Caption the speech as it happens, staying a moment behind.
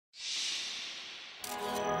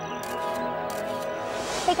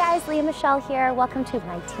Hey guys, Lea Michele here. Welcome to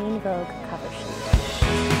my Teen Vogue cover shoot.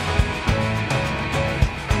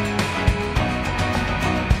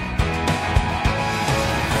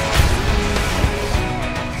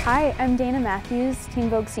 Hi, I'm Dana Matthews, Teen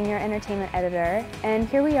Vogue Senior Entertainment Editor, and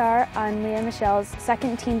here we are on Lea Michele's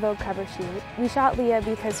second Teen Vogue cover shoot. We shot Lea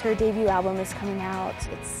because her debut album is coming out.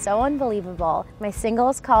 It's so unbelievable. My single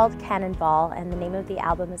is called Cannonball, and the name of the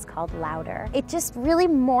album is called Louder. It just really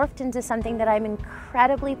morphed into something that I'm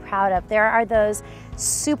incredibly proud of. There are those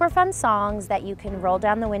super fun songs that you can roll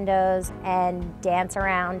down the windows and dance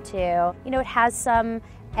around to. You know, it has some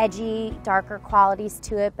edgy, darker qualities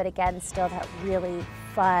to it, but again, still that really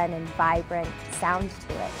fun and vibrant sound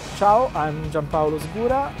to it. Ciao, I'm Gianpaolo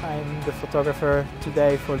Sgura. I'm the photographer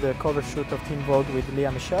today for the cover shoot of Teen Vogue with Lea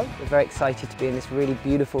Michele. We're very excited to be in this really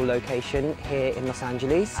beautiful location here in Los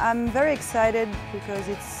Angeles. I'm very excited because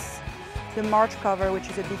it's the March cover, which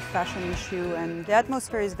is a big fashion issue, and the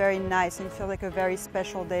atmosphere is very nice and feels like a very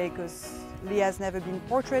special day because Lea has never been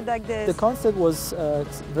portrayed like this. The concept was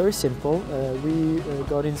very simple. We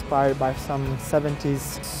got inspired by some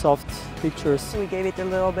 70s soft pictures. We gave it a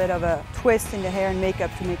little bit of a twist in the hair and makeup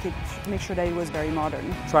to make sure that it was very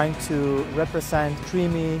modern. Trying to represent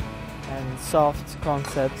dreamy and soft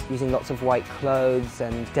concepts. Using lots of white clothes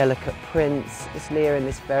and delicate prints. It's Lea in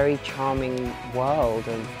this very charming world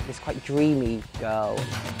and this quite dreamy girl.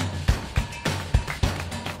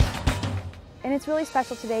 And it's really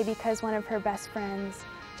special today because one of her best friends,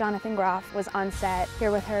 Jonathan Groff, was on set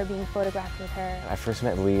here with her, being photographed with her. I first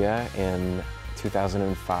met Lea in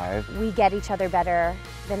 2005. We get each other better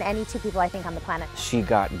than any two people I think on the planet. She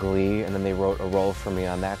got Glee, and then they wrote a role for me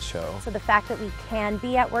on that show. So the fact that we can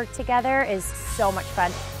be at work together is so much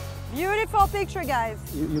fun. Beautiful picture, guys.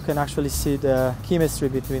 You can actually see the chemistry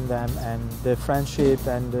between them and the friendship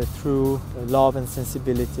and the true love and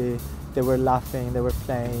sensibility. They were laughing, they were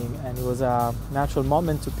playing, and it was a natural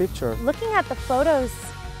moment to picture. Looking at the photos,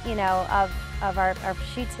 you know, of our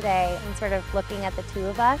shoot today and sort of looking at the two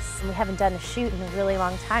of us, and we haven't done a shoot in a really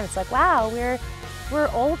long time. It's like, wow, we're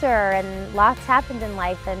older and lots happened in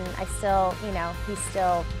life, and I still, you know, he's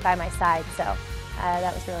still by my side. So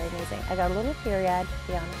that was really amazing. I got a little teary-eyed,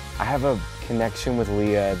 to be honest. I have a connection with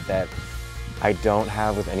Lea that I don't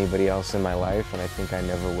have with anybody else in my life, and I think I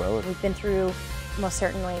never will. We've been through most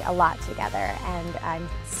certainly a lot together, and I'm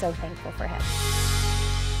so thankful for him.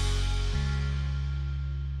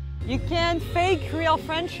 You can't fake real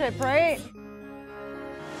friendship, right?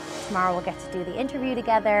 Tomorrow we'll get to do the interview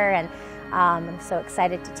together, and I'm so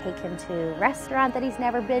excited to take him to a restaurant that he's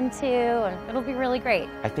never been to, and it'll be really great.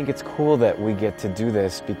 I think it's cool that we get to do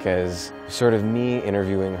this because sort of me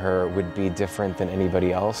interviewing her would be different than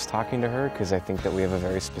anybody else talking to her, because I think that we have a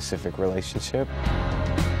very specific relationship.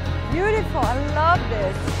 Beautiful, I love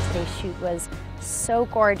this. Today's shoot was so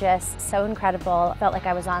gorgeous, so incredible. Felt like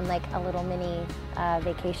I was on like a little mini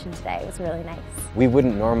vacation today. It was really nice. We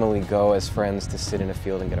wouldn't normally go as friends to sit in a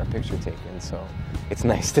field and get our picture taken, so it's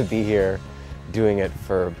nice to be here doing it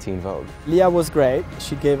for Teen Vogue. Lea was great.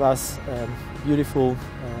 She gave us beautiful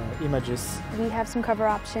images. We have some cover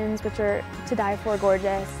options which are to die for gorgeous.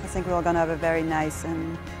 I think we're going to have a very nice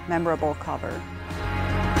and memorable cover.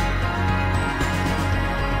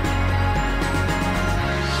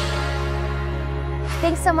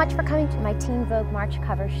 Thanks so much for coming to my Teen Vogue March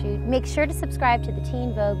cover shoot. Make sure to subscribe to the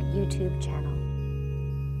Teen Vogue YouTube channel.